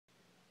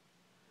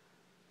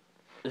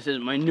This is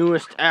my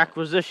newest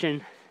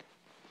acquisition.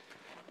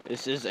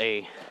 This is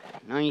a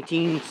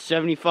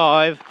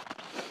 1975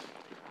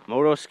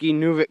 Moto-Ski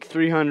Nuvik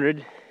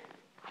 300.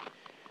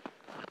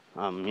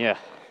 Yeah.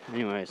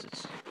 Anyways,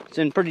 it's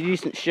in pretty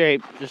decent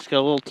shape. Just got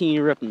a little teeny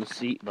rip in the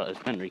seat, but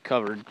it's been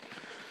recovered.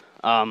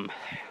 I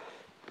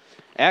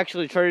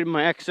actually traded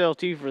my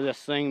XLT for this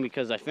thing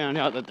because I found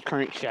out that the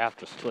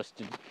crankshaft was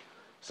twisted.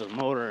 So the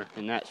motor,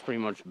 and that's pretty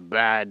much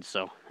bad.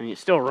 So I mean, it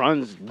still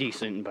runs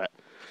decent, but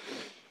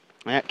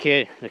the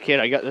kid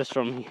I got this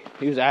from,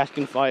 he was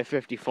asking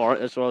 $550 for it.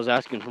 That's what I was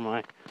asking for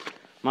my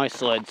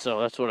sled, so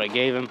that's what I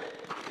gave him.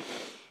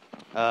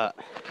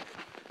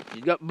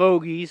 He's got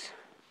bogies.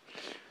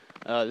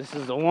 This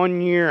is the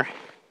 1-year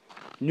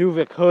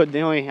Nuvik hood.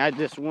 They only had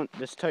this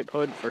type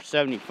hood for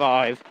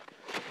 75.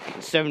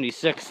 In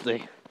 76,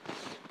 they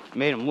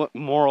made them look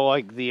more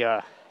like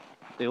the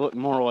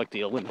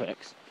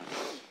Olympics.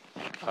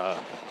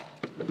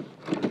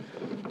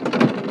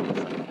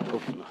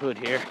 Open the hood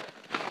here.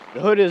 The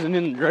hood isn't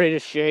in the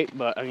greatest shape,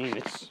 but I mean,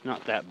 it's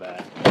not that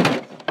bad.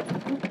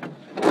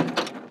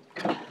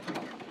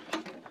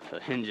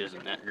 The hinge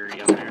isn't that dirty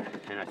on there,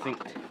 and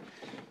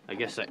I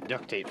guess that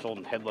duct tape's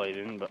holding the headlight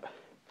in, but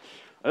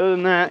other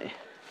than that,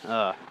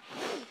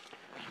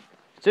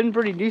 it's in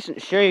pretty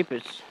decent shape.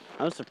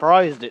 I was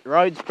surprised. It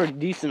rides pretty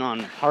decent on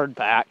hard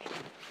pack,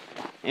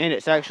 and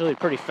it's actually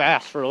pretty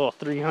fast for a little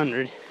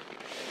 300.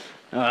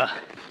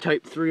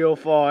 Type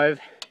 305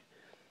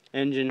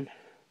 engine,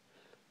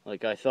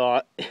 like I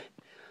thought.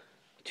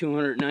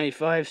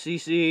 295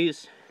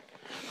 cc's,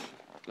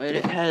 and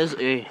it has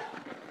a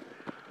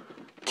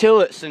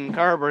Tillotson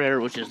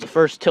carburetor, which is the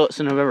first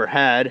Tillotson I've ever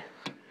had.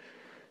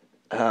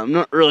 I'm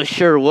not really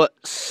sure what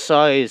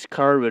size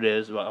carb it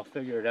is, but I'll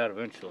figure it out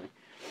eventually.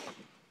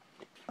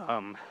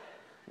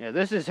 Yeah,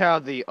 this is how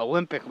the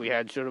Olympic we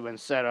had should have been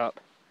set up,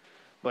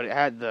 but it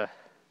had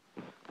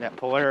that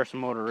Polaris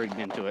motor rigged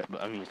into it.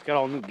 But I mean, it's got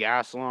all new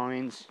gas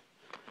lines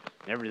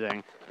and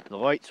everything. The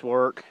lights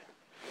work.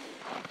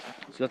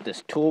 It's got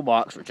this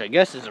toolbox, which I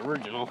guess is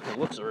original. It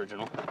looks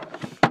original.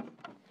 I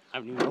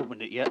haven't even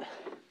opened it yet.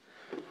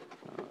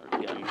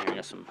 I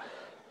got some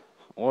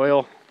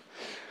oil,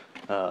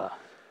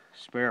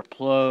 spare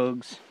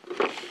plugs.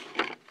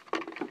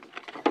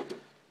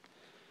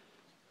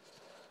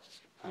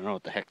 I don't know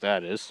what the heck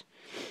that is.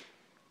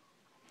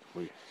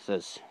 It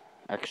says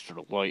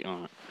extra light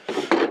on it.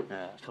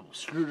 A couple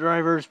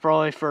screwdrivers,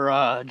 probably for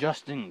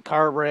adjusting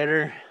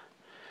carburetor.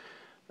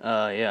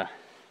 Yeah.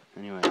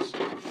 Anyways,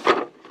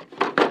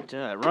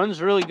 it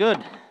runs really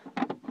good.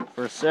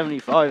 For a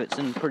 75, it's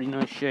in pretty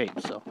nice shape.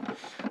 So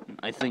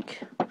I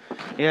think,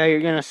 yeah,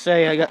 you're gonna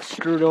say I got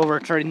screwed over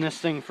trading this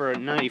thing for a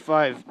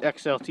 95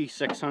 XLT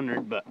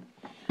 600, but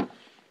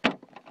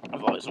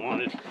I've always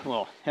wanted,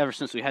 well, ever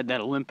since we had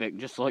that Olympic,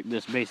 just like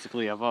this,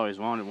 basically, I've always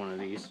wanted one of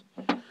these.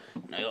 And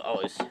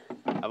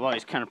I've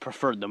always kind of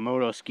preferred the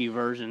Moto-Ski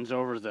versions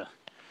over the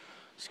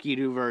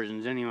Ski-Doo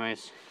versions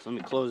anyways. So let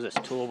me close this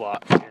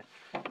toolbox here,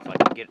 if I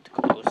can get it to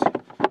close.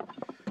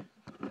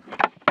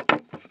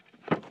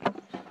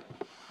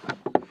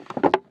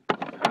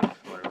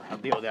 Whatever, I'll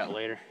deal with that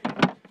later.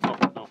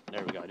 Oh,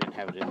 there we go, I didn't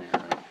have it in there,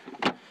 right?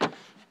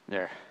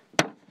 There.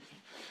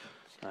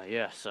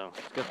 Yeah, so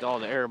it's got all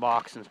the air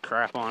box and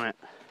crap on it.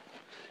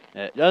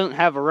 It doesn't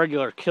have a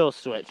regular kill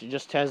switch, it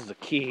just has the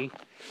key.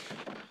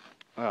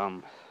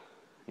 Yeah,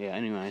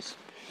 anyways,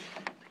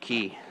 the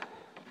key,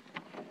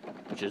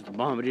 which is the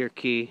Bombardier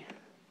key.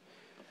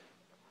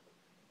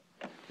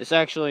 This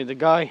actually, the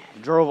guy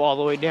drove all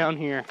the way down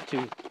here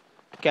to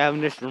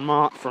Cavendish,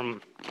 Vermont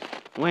from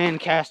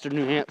Lancaster,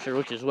 New Hampshire,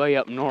 which is way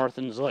up north,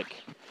 and is like,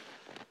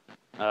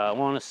 I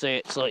want to say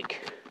it's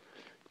like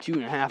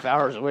 2.5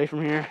 hours away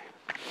from here.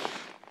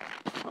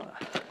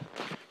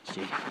 Let's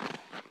see,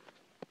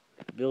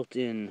 built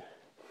in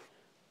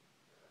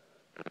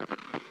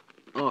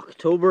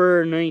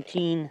October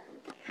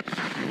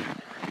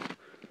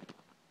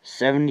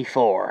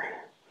 1974.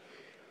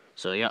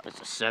 So yeah,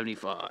 it's a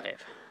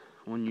 75,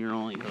 1-year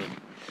only hood.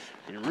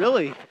 And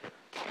really,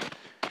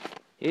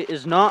 it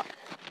does not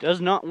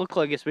look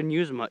like it's been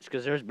used much,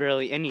 because there's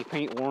barely any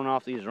paint worn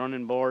off these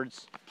running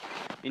boards.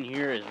 In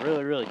here is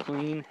really, really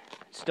clean.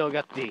 It's still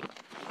got the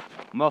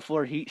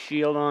muffler heat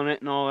shield on it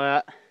and all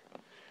that.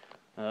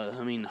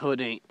 I mean, the hood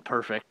ain't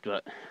perfect,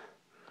 but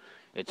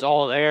it's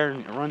all there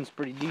and it runs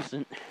pretty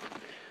decent.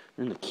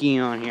 And the key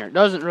on here, it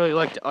doesn't really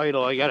like to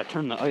idle. I gotta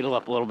turn the idle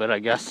up a little bit, I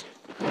guess.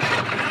 Here,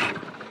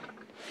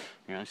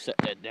 I'll set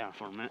that down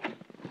for a minute.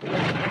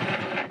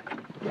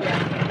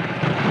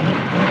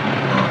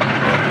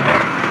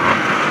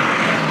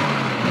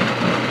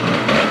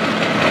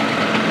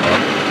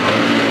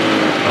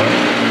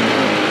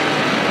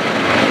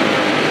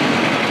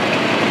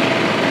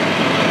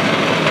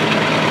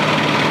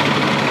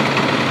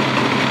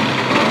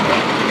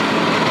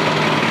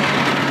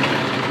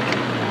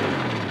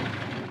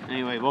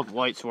 Both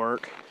lights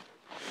work.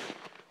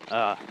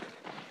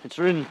 It's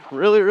in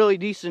really, really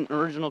decent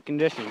original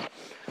condition.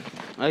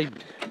 To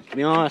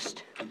be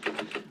honest,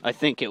 I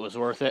think it was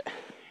worth it.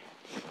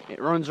 It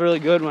runs really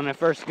good. When I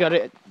first got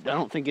it, I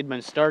don't think it'd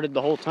been started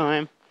the whole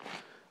time.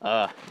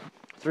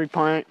 3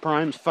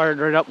 primes fired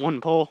right up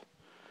one pull.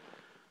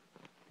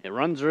 It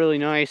runs really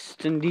nice.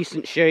 It's in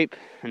decent shape,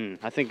 and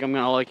I think I'm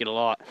gonna like it a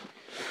lot.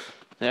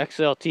 The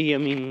XLT, I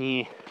mean,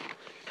 yeah,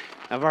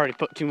 I've already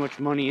put too much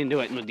money into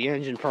it, and with the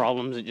engine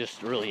problems, it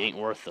just really ain't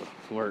worth the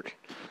work.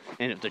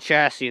 And if the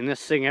chassis in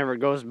this thing ever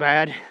goes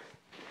bad,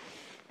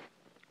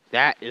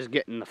 that is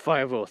getting the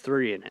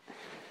 503 in it.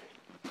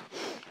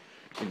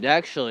 And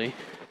actually,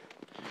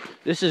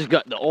 this has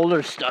got the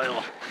older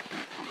style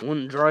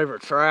one driver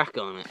track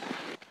on it,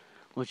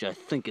 which I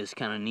think is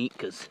kind of neat,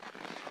 because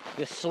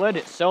this sled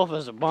itself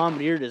is a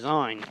bombardier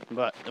design,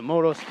 but the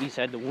Moto-Skis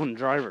had the one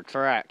driver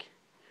track.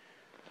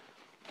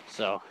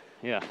 So,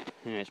 yeah,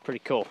 it's pretty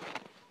cool.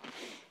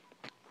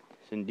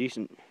 It's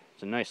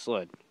a nice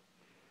sled.